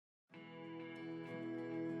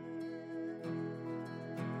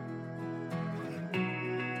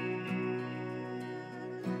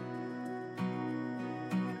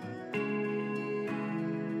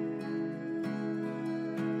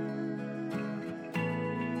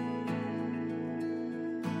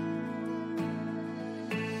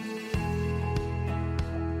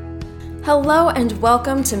Hello and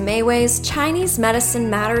welcome to Meiwei's Chinese Medicine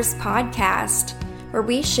Matters podcast, where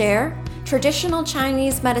we share traditional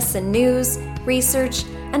Chinese medicine news, research,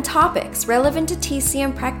 and topics relevant to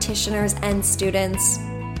TCM practitioners and students.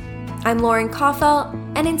 I'm Lauren Kaufelt,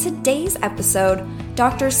 and in today's episode,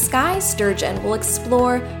 Dr. Skye Sturgeon will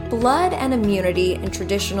explore blood and immunity in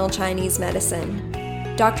traditional Chinese medicine.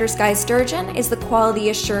 Dr. Skye Sturgeon is the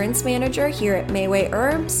Quality Assurance Manager here at Meiwei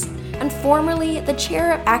Herbs, and formerly the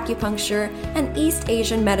Chair of Acupuncture and East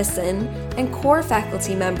Asian Medicine and core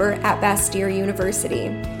faculty member at Bastyr University.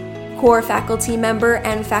 Core faculty member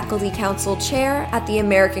and faculty council chair at the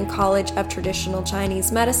American College of Traditional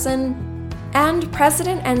Chinese Medicine, and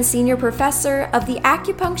president and senior professor of the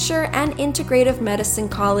Acupuncture and Integrative Medicine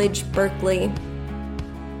College, Berkeley.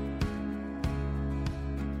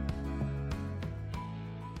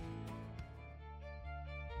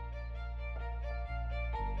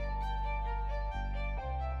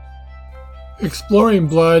 Exploring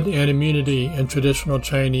blood and immunity in traditional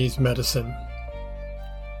Chinese medicine.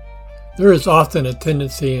 There is often a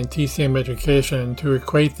tendency in TCM education to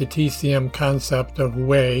equate the TCM concept of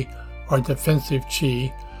Wei, or defensive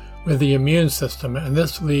qi, with the immune system, and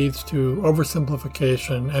this leads to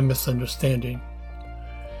oversimplification and misunderstanding.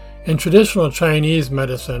 In traditional Chinese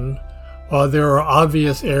medicine, while there are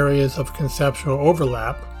obvious areas of conceptual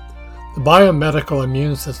overlap, the biomedical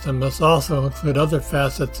immune system must also include other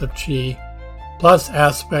facets of qi, plus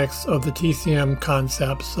aspects of the TCM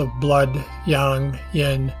concepts of blood, yang,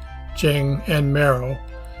 yin, jing, and marrow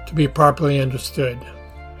to be properly understood.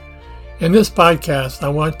 In this podcast, I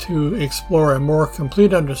want to explore a more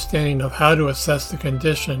complete understanding of how to assess the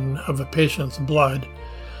condition of a patient's blood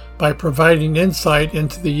by providing insight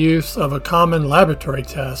into the use of a common laboratory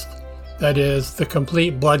test, that is, the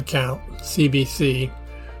complete blood count, CBC,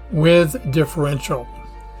 with differential.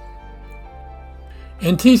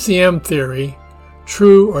 In TCM theory,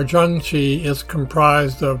 True or Zheng qi is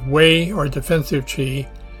comprised of Wei or defensive qi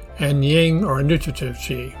and Ying or nutritive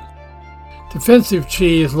qi. Defensive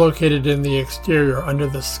qi is located in the exterior under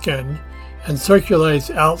the skin and circulates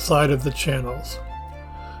outside of the channels.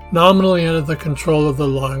 Nominally under the control of the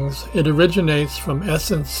lungs, it originates from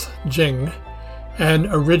essence Jing and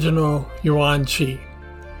original Yuan qi.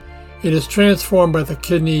 It is transformed by the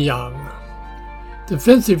kidney Yang.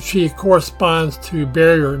 Defensive qi corresponds to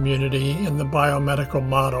barrier immunity in the biomedical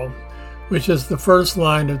model, which is the first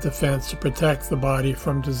line of defense to protect the body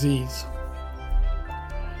from disease.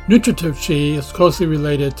 Nutritive qi is closely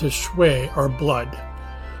related to shui, or blood,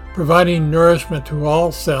 providing nourishment to all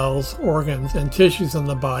cells, organs, and tissues in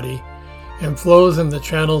the body, and flows in the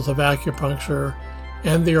channels of acupuncture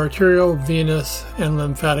and the arterial, venous, and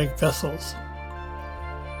lymphatic vessels.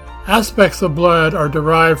 Aspects of blood are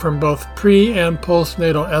derived from both pre- and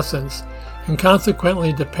postnatal essence and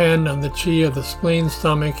consequently depend on the qi of the spleen,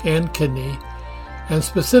 stomach, and kidney, and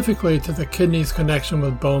specifically to the kidney's connection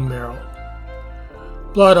with bone marrow.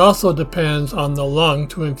 Blood also depends on the lung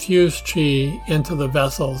to infuse qi into the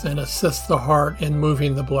vessels and assist the heart in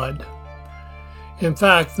moving the blood. In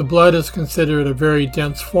fact, the blood is considered a very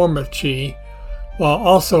dense form of qi, while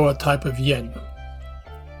also a type of yin.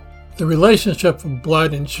 The relationship of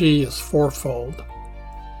blood and qi is fourfold.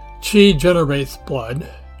 Qi generates blood,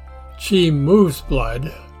 qi moves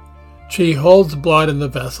blood, qi holds blood in the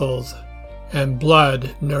vessels, and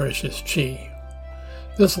blood nourishes qi.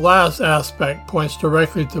 This last aspect points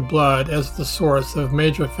directly to blood as the source of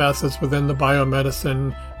major facets within the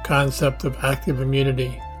biomedicine concept of active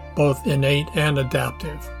immunity, both innate and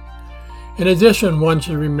adaptive. In addition, one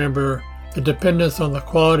should remember the dependence on the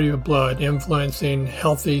quality of blood influencing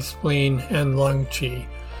healthy spleen and lung qi,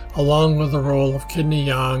 along with the role of kidney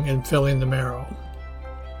yang in filling the marrow.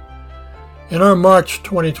 In our March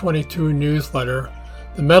 2022 newsletter,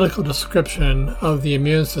 the medical description of the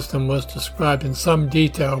immune system was described in some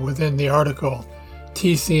detail within the article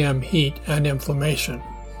TCM Heat and Inflammation.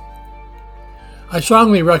 I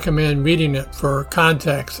strongly recommend reading it for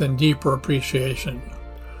context and deeper appreciation.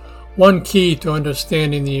 One key to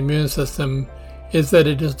understanding the immune system is that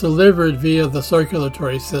it is delivered via the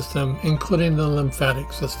circulatory system, including the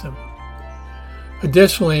lymphatic system.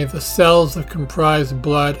 Additionally, the cells that comprise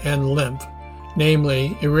blood and lymph,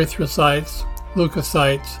 namely erythrocytes,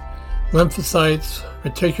 leukocytes, lymphocytes,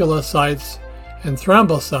 reticulocytes, and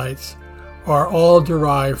thrombocytes, are all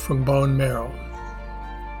derived from bone marrow.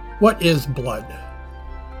 What is blood?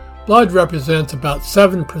 Blood represents about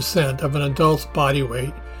 7% of an adult's body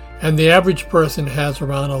weight, and the average person has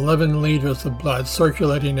around 11 liters of blood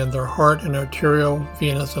circulating in their heart and arterial,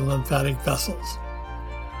 venous, and lymphatic vessels.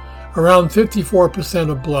 Around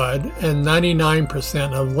 54% of blood and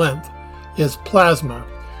 99% of lymph is plasma,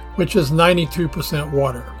 which is 92%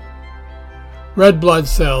 water. Red blood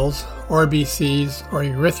cells, RBCs or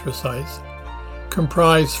erythrocytes,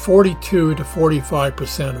 comprise 42 to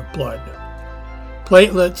 45% of blood.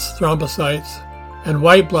 Platelets, thrombocytes, and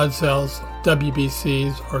white blood cells,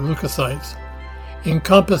 WBCs or leukocytes,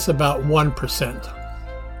 encompass about 1%.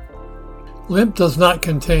 Lymph does not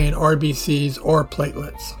contain RBCs or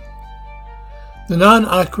platelets. The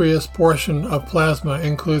non-aqueous portion of plasma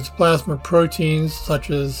includes plasma proteins such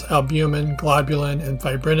as albumin, globulin, and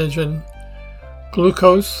fibrinogen,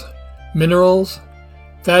 glucose, minerals,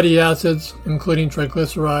 fatty acids, including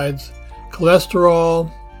triglycerides,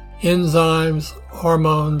 cholesterol, enzymes,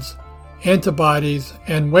 hormones, antibodies,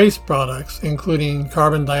 and waste products, including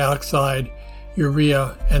carbon dioxide,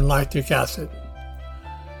 urea, and lactic acid.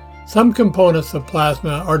 Some components of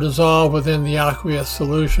plasma are dissolved within the aqueous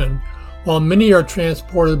solution, while many are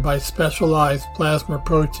transported by specialized plasma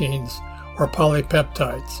proteins or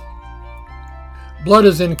polypeptides. Blood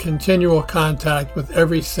is in continual contact with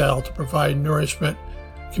every cell to provide nourishment,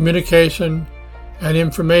 communication, and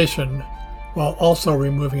information, while also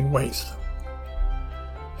removing waste.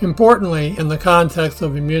 Importantly, in the context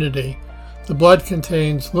of immunity, the blood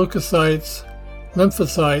contains leukocytes,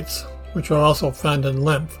 lymphocytes, which are also found in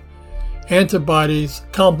lymph, antibodies,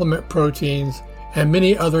 complement proteins, and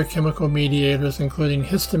many other chemical mediators including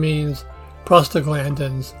histamines,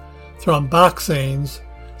 prostaglandins, thromboxanes,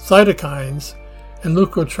 cytokines, and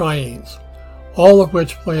leukotrienes, all of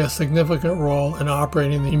which play a significant role in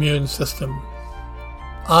operating the immune system.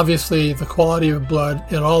 Obviously, the quality of blood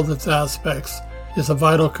in all of its aspects is a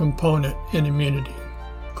vital component in immunity.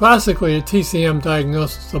 Classically, a TCM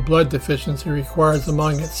diagnosis of blood deficiency requires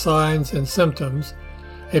among its signs and symptoms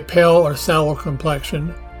a pale or sallow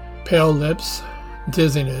complexion, pale lips,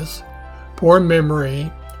 dizziness, poor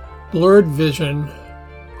memory, blurred vision,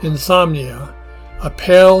 insomnia, a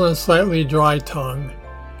pale and slightly dry tongue,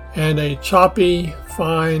 and a choppy,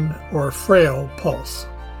 fine, or frail pulse.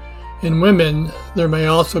 In women, there may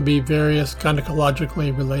also be various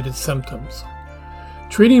gynecologically related symptoms.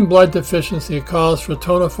 Treating blood deficiency calls for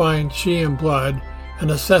tonifying qi in blood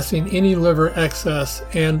and assessing any liver excess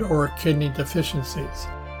and/or kidney deficiencies.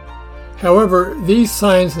 However, these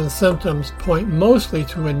signs and symptoms point mostly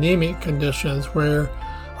to anemic conditions where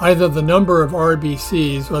either the number of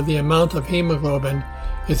RBCs or the amount of hemoglobin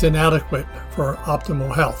is inadequate for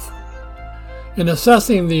optimal health. In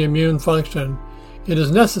assessing the immune function, it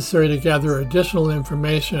is necessary to gather additional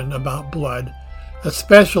information about blood,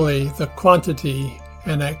 especially the quantity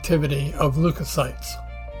and activity of leukocytes.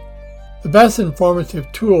 The best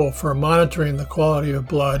informative tool for monitoring the quality of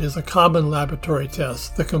blood is a common laboratory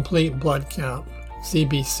test, the Complete Blood Count,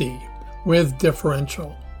 CBC, with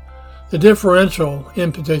differential. The differential,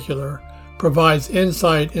 in particular, provides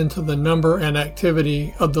insight into the number and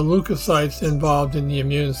activity of the leukocytes involved in the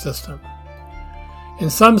immune system. In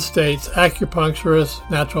some states, acupuncturists,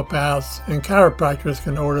 naturopaths, and chiropractors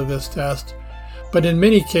can order this test, but in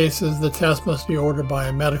many cases the test must be ordered by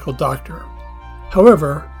a medical doctor.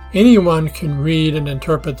 However, anyone can read and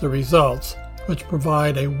interpret the results, which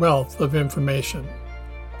provide a wealth of information.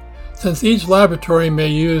 Since each laboratory may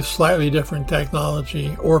use slightly different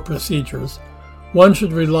technology or procedures, one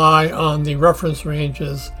should rely on the reference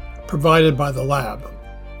ranges provided by the lab.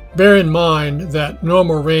 Bear in mind that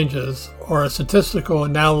normal ranges are a statistical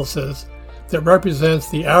analysis that represents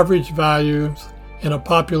the average values in a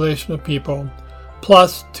population of people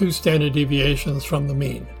plus 2 standard deviations from the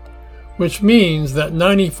mean, which means that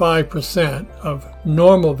 95% of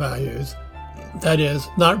normal values, that is,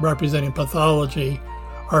 not representing pathology,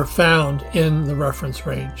 are found in the reference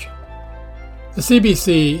range. The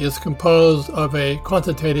CBC is composed of a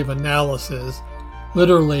quantitative analysis,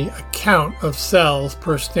 literally a count of cells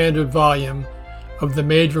per standard volume of the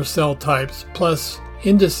major cell types, plus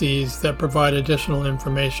indices that provide additional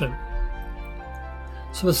information.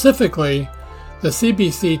 Specifically, the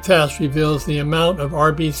CBC test reveals the amount of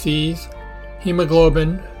RBCs,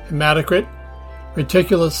 hemoglobin, hematocrit,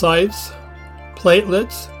 reticulocytes,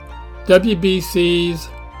 platelets, WBCs,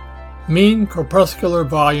 mean corpuscular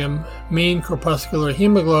volume, mean corpuscular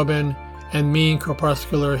hemoglobin, and mean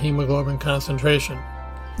corpuscular hemoglobin concentration.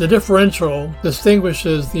 The differential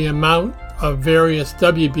distinguishes the amount of various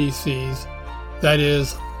WBCs, that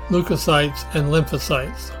is, leukocytes and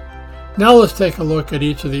lymphocytes. Now let's take a look at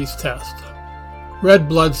each of these tests. Red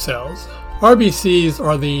blood cells. RBCs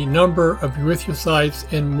are the number of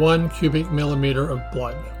erythrocytes in 1 cubic millimeter of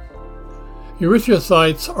blood.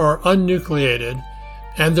 Erythrocytes are unnucleated,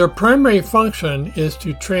 and their primary function is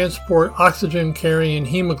to transport oxygen-carrying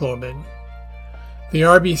hemoglobin. The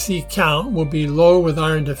RBC count will be low with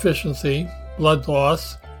iron deficiency, blood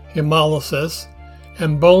loss, hemolysis,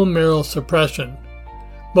 and bone marrow suppression.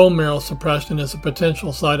 Bone marrow suppression is a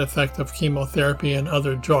potential side effect of chemotherapy and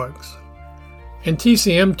other drugs. In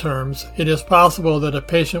TCM terms, it is possible that a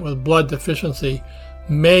patient with blood deficiency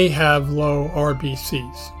may have low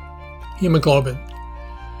RBCs. Hemoglobin.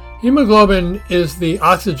 Hemoglobin is the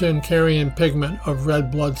oxygen-carrying pigment of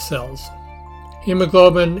red blood cells.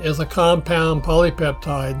 Hemoglobin is a compound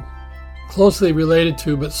polypeptide closely related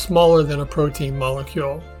to but smaller than a protein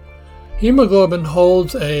molecule. Hemoglobin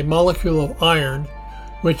holds a molecule of iron,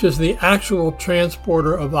 which is the actual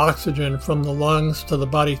transporter of oxygen from the lungs to the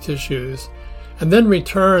body tissues, and then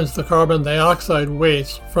returns the carbon dioxide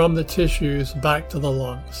waste from the tissues back to the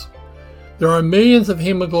lungs. There are millions of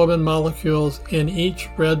hemoglobin molecules in each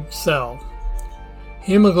red cell.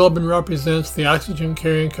 Hemoglobin represents the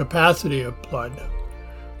oxygen-carrying capacity of blood.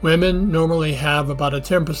 Women normally have about a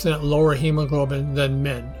 10% lower hemoglobin than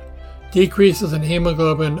men. Decreases in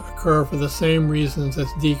hemoglobin occur for the same reasons as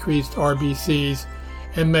decreased RBCs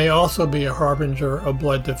and may also be a harbinger of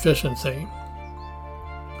blood deficiency.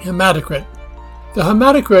 Hematocrit. The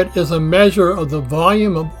hematocrit is a measure of the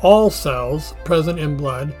volume of all cells present in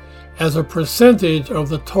blood as a percentage of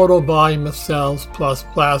the total volume of cells plus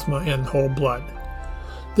plasma in whole blood.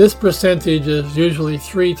 This percentage is usually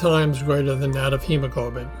 3 times greater than that of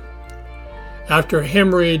hemoglobin. After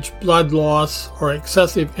hemorrhage, blood loss, or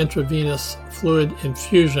excessive intravenous fluid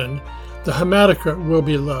infusion, the hematocrit will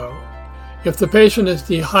be low. If the patient is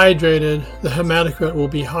dehydrated, the hematocrit will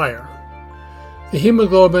be higher. The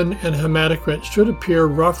hemoglobin and hematocrit should appear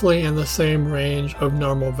roughly in the same range of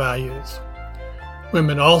normal values.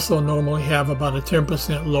 Women also normally have about a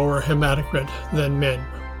 10% lower hematocrit than men.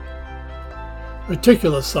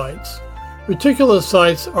 Reticulocytes.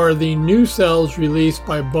 Reticulocytes are the new cells released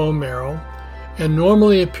by bone marrow and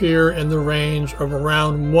normally appear in the range of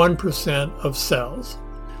around 1% of cells.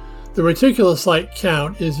 The reticulocyte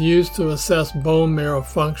count is used to assess bone marrow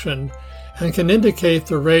function and can indicate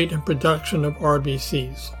the rate and production of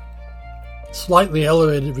RBCs. Slightly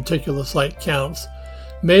elevated reticulocyte counts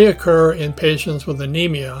may occur in patients with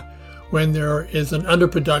anemia when there is an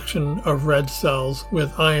underproduction of red cells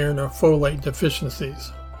with iron or folate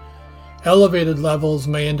deficiencies. Elevated levels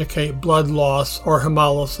may indicate blood loss or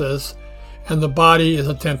hemolysis, and the body is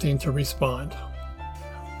attempting to respond.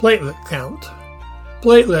 Platelet count.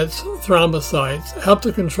 Platelets, thrombocytes, help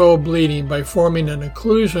to control bleeding by forming an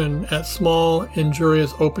occlusion at small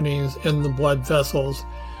injurious openings in the blood vessels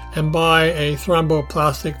and by a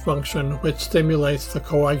thromboplastic function which stimulates the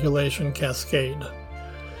coagulation cascade.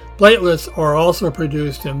 Platelets are also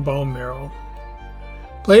produced in bone marrow.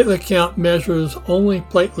 Platelet count measures only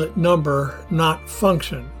platelet number, not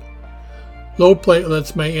function. Low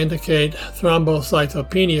platelets may indicate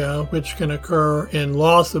thrombocytopenia, which can occur in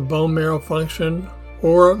loss of bone marrow function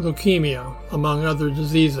or leukemia, among other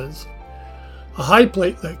diseases. A high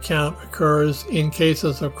platelet count occurs in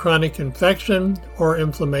cases of chronic infection or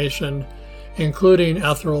inflammation, including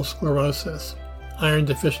atherosclerosis, iron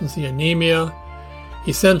deficiency anemia,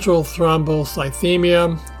 essential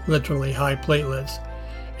thrombocythemia, literally high platelets,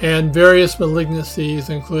 and various malignancies,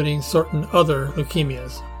 including certain other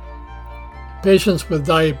leukemias. Patients with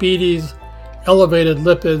diabetes, elevated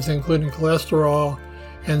lipids, including cholesterol,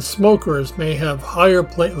 and smokers may have higher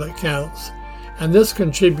platelet counts, and this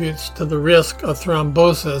contributes to the risk of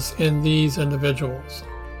thrombosis in these individuals.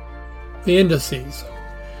 The indices.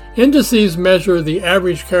 Indices measure the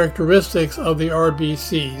average characteristics of the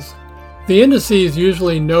RBCs. The indices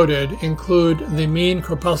usually noted include the mean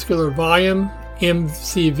corpuscular volume,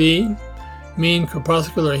 MCV, mean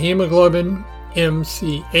corpuscular hemoglobin,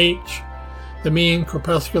 MCH, the mean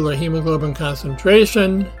corpuscular hemoglobin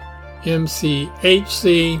concentration,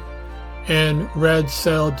 MCHC, and red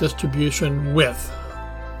cell distribution width,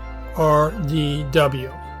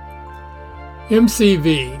 RDW.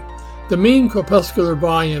 MCV. The mean corpuscular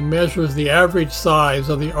volume measures the average size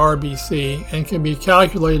of the RBC and can be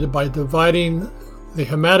calculated by dividing the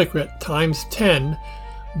hematocrit times 10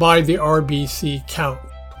 by the RBC count.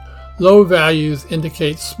 Low values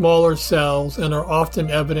indicate smaller cells and are often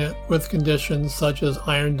evident with conditions such as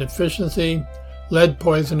iron deficiency, lead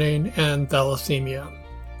poisoning, and thalassemia.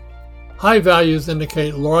 High values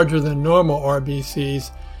indicate larger than normal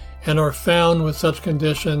RBCs and are found with such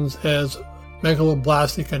conditions as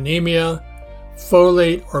megaloblastic anemia,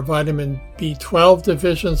 folate or vitamin B12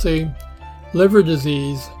 deficiency, liver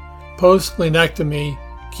disease, post-splenectomy,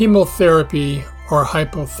 chemotherapy, or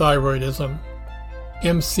hypothyroidism.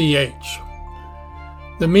 MCH.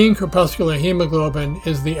 The mean corpuscular hemoglobin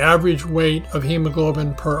is the average weight of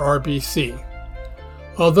hemoglobin per RBC.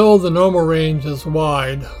 Although the normal range is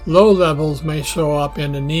wide, low levels may show up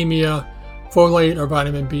in anemia, folate or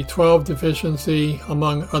vitamin B12 deficiency,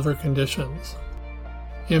 among other conditions.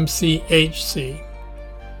 MCHC.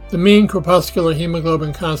 The mean corpuscular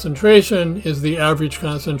hemoglobin concentration is the average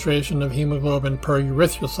concentration of hemoglobin per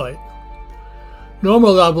erythrocyte.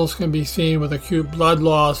 Normal levels can be seen with acute blood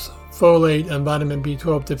loss, folate, and vitamin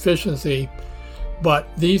B12 deficiency, but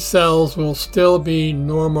these cells will still be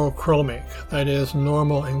normochromic, that is,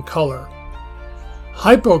 normal in color.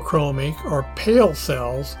 Hypochromic, or pale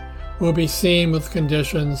cells, will be seen with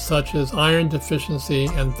conditions such as iron deficiency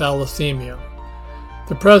and thalassemia.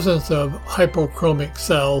 The presence of hypochromic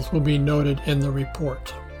cells will be noted in the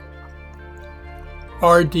report.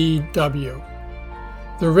 RDW.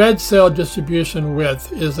 The red cell distribution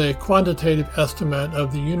width is a quantitative estimate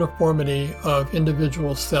of the uniformity of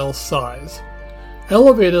individual cell size.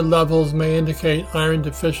 Elevated levels may indicate iron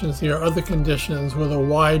deficiency or other conditions with a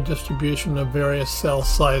wide distribution of various cell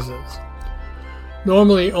sizes.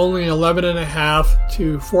 Normally, only 11.5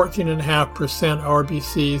 to 14.5%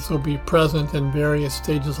 RBCs will be present in various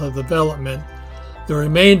stages of development. The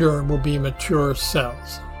remainder will be mature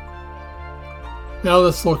cells. Now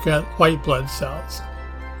let's look at white blood cells.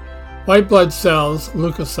 White blood cells,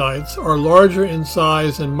 leukocytes, are larger in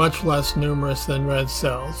size and much less numerous than red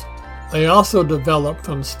cells. They also develop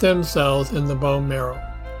from stem cells in the bone marrow.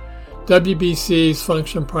 WBCs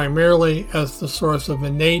function primarily as the source of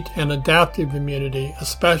innate and adaptive immunity,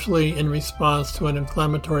 especially in response to an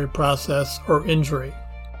inflammatory process or injury.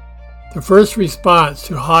 The first response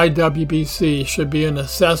to high WBC should be an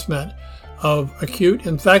assessment of acute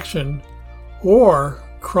infection or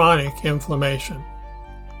chronic inflammation.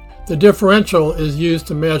 The differential is used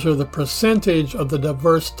to measure the percentage of the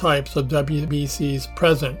diverse types of WBCs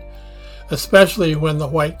present, especially when the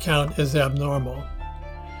white count is abnormal.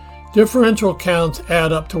 Differential counts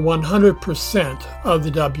add up to 100% of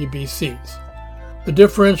the WBCs. The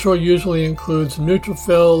differential usually includes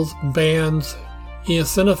neutrophils, bands,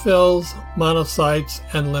 eosinophils, monocytes,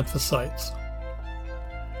 and lymphocytes.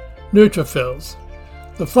 Neutrophils.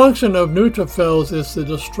 The function of neutrophils is to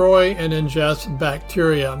destroy and ingest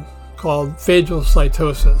bacteria, called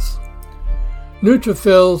phagocytosis.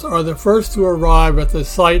 Neutrophils are the first to arrive at the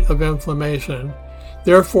site of inflammation.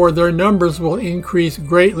 Therefore, their numbers will increase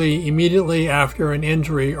greatly immediately after an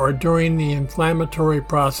injury or during the inflammatory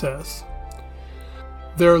process.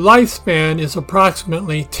 Their lifespan is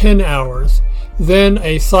approximately 10 hours. Then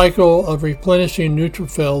a cycle of replenishing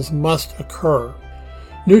neutrophils must occur.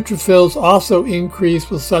 Neutrophils also increase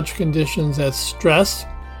with such conditions as stress,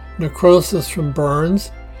 necrosis from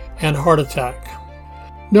burns, and heart attack.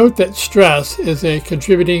 Note that stress is a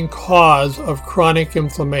contributing cause of chronic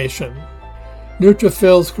inflammation.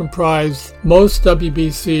 Neutrophils comprise most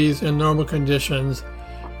WBCs in normal conditions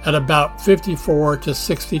at about 54 to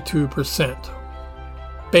 62%.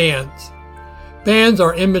 Bands. Bands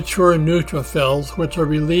are immature neutrophils which are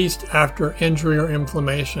released after injury or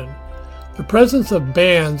inflammation. The presence of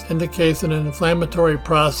bands indicates that an inflammatory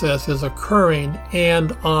process is occurring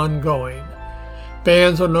and ongoing.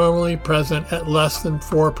 Bands are normally present at less than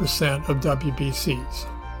 4% of WBCs.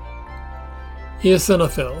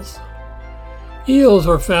 Eosinophils. Eels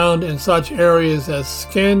are found in such areas as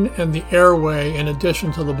skin and the airway in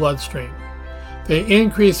addition to the bloodstream. They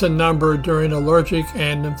increase in number during allergic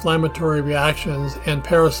and inflammatory reactions and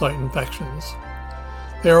parasite infections.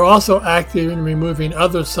 They are also active in removing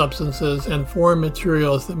other substances and foreign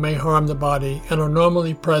materials that may harm the body and are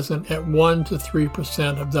normally present at 1 to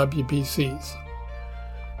 3% of WBCs.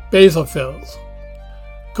 Basophils.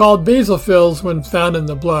 Called basophils when found in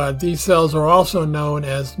the blood, these cells are also known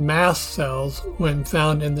as mast cells when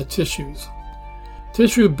found in the tissues.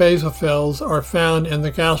 Tissue basophils are found in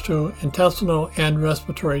the gastrointestinal and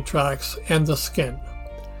respiratory tracts and the skin.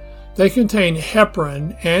 They contain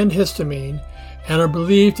heparin and histamine and are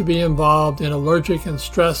believed to be involved in allergic and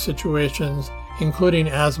stress situations, including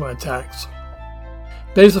asthma attacks.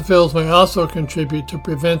 Basophils may also contribute to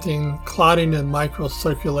preventing clotting in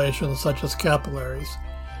microcirculation such as capillaries.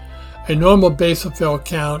 A normal basophil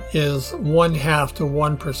count is 0.5 to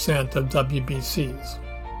 1% of WBCs.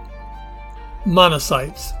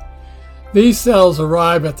 Monocytes. These cells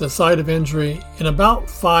arrive at the site of injury in about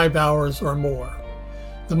 5 hours or more.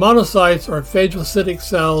 The monocytes are phagocytic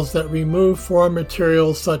cells that remove foreign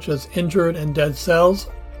materials such as injured and dead cells,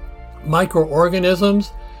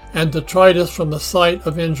 microorganisms, and detritus from the site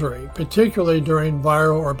of injury, particularly during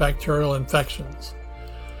viral or bacterial infections.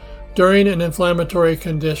 During an inflammatory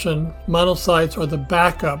condition, monocytes are the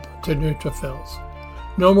backup to neutrophils.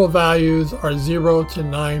 Normal values are 0 to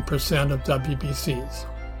 9% of WBCs.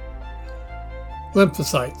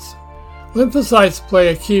 Lymphocytes. Lymphocytes play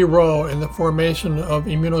a key role in the formation of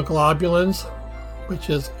immunoglobulins, which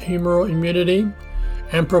is humoral immunity,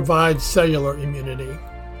 and provide cellular immunity.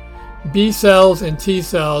 B cells and T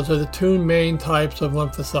cells are the two main types of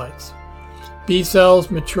lymphocytes. B cells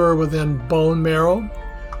mature within bone marrow,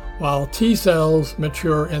 while T cells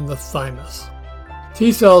mature in the thymus.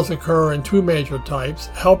 T cells occur in two major types,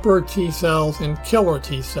 helper T cells and killer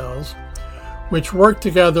T cells, which work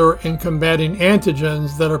together in combating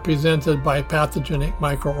antigens that are presented by pathogenic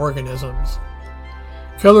microorganisms.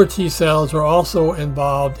 Killer T cells are also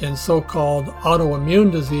involved in so-called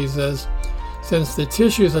autoimmune diseases, since the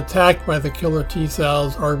tissues attacked by the killer T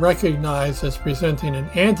cells are recognized as presenting an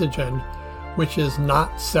antigen which is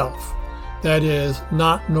not self, that is,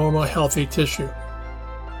 not normal healthy tissue.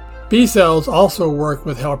 B cells also work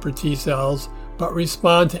with helper T cells, but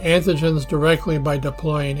respond to antigens directly by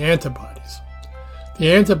deploying antibodies.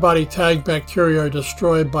 The antibody-tagged bacteria are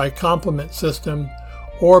destroyed by complement system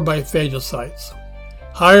or by phagocytes.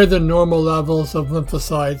 Higher than normal levels of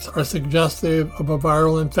lymphocytes are suggestive of a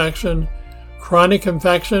viral infection, chronic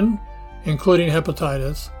infection, including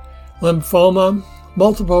hepatitis, lymphoma,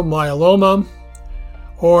 multiple myeloma,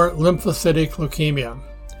 or lymphocytic leukemia.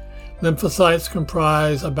 Lymphocytes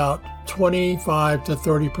comprise about 25 to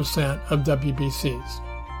 30% of WBCs.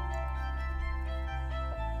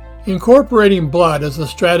 Incorporating blood as a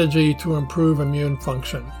strategy to improve immune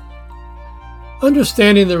function.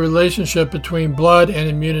 Understanding the relationship between blood and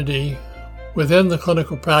immunity within the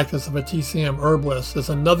clinical practice of a TCM herbalist is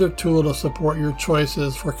another tool to support your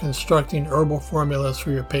choices for constructing herbal formulas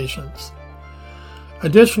for your patients.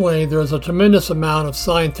 Additionally, there is a tremendous amount of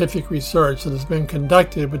scientific research that has been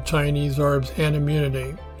conducted with Chinese herbs and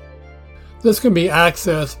immunity. This can be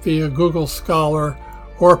accessed via Google Scholar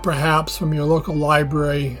or perhaps from your local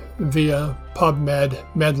library via PubMed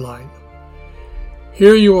Medline.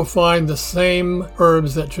 Here you will find the same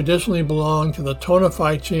herbs that traditionally belong to the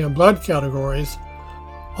tonify qi and blood categories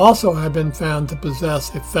also have been found to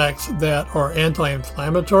possess effects that are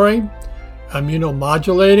anti-inflammatory,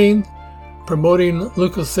 immunomodulating, promoting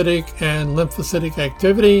leukocytic and lymphocytic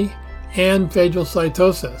activity, and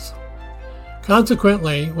phagocytosis.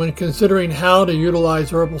 Consequently, when considering how to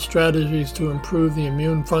utilize herbal strategies to improve the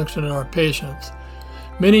immune function in our patients,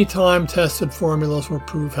 many time-tested formulas will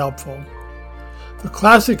prove helpful. The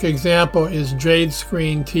classic example is Jade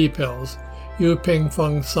Screen Tea Pills, Yu Ping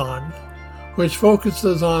Feng San, which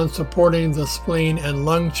focuses on supporting the spleen and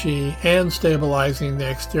lung qi and stabilizing the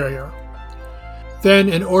exterior. Then,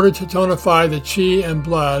 in order to tonify the qi and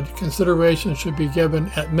blood, consideration should be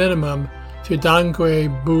given at minimum to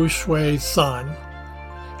Dangui Bu Shui San.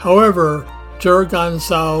 However, Zhigan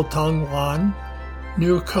Sao Tang Wan,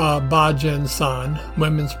 Nu Ka Ba Jin San,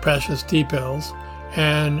 Women's Precious Tea Pills,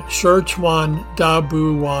 and Shichuan Da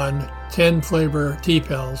Bu Wan 10-flavor tea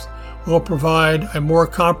pills will provide a more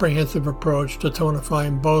comprehensive approach to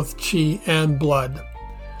tonifying both qi and blood.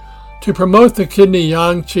 To promote the kidney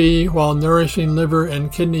yang qi while nourishing liver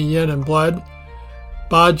and kidney yin and blood,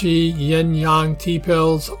 Baji Yin Yang Tea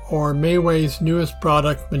Pills or Meiwei's newest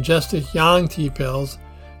product, Majestic Yang Tea Pills,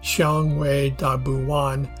 Xiang Wei Da Bu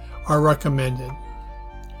Wan, are recommended.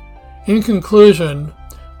 In conclusion,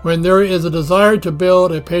 when there is a desire to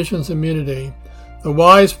build a patient's immunity, the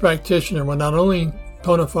wise practitioner will not only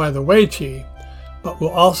tonify the Wei Qi, but will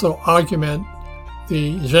also augment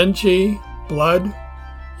the Zhen Qi, blood,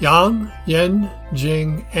 Yang, Yin,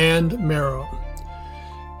 Jing, and marrow.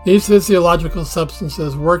 These physiological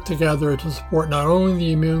substances work together to support not only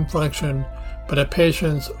the immune function, but a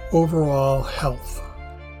patient's overall health.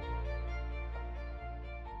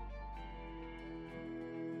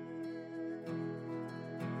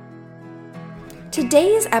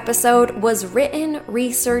 Today's episode was written,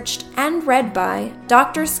 researched, and read by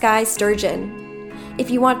Dr. Skye Sturgeon. If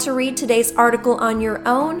you want to read today's article on your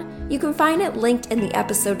own, you can find it linked in the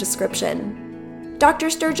episode description. Dr.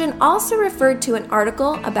 Sturgeon also referred to an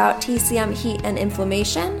article about TCM heat and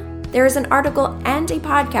inflammation. There is an article and a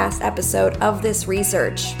podcast episode of this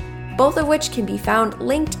research, both of which can be found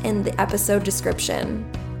linked in the episode description.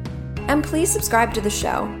 And please subscribe to the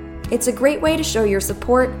show. It's a great way to show your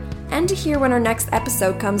support and to hear when our next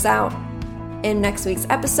episode comes out. In next week's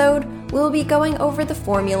episode, we'll be going over the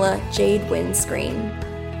formula Jade Windscreen.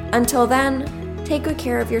 Until then, take good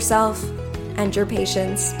care of yourself and your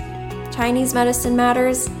patients. Chinese medicine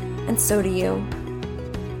matters, and so do you.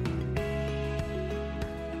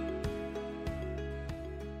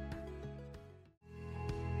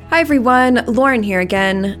 Hi everyone, Lauren here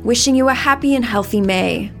again, wishing you a happy and healthy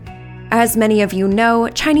May. As many of you know,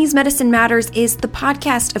 Chinese Medicine Matters is the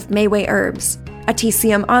podcast of Meiwei Herbs. a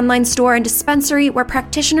TCM online store and dispensary where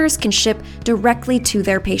practitioners can ship directly to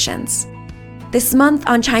their patients. This month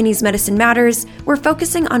on Chinese Medicine Matters, we're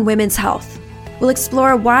focusing on women's health. We'll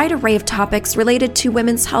explore a wide array of topics related to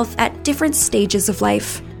women's health at different stages of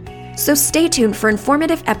life. So stay tuned for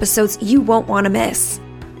informative episodes you won't want to miss.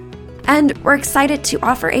 And we're excited to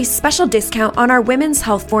offer a special discount on our women's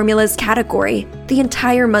health formulas category the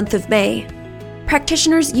entire month of May.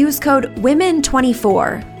 Practitioners use code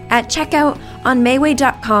WOMEN24 at checkout on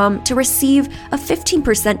Mayway.com to receive a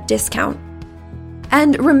 15% discount.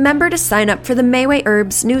 And remember to sign up for the Mayway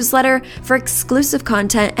Herbs newsletter for exclusive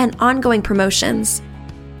content and ongoing promotions.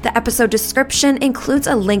 The episode description includes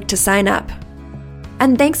a link to sign up.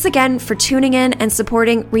 And thanks again for tuning in and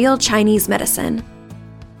supporting Real Chinese Medicine.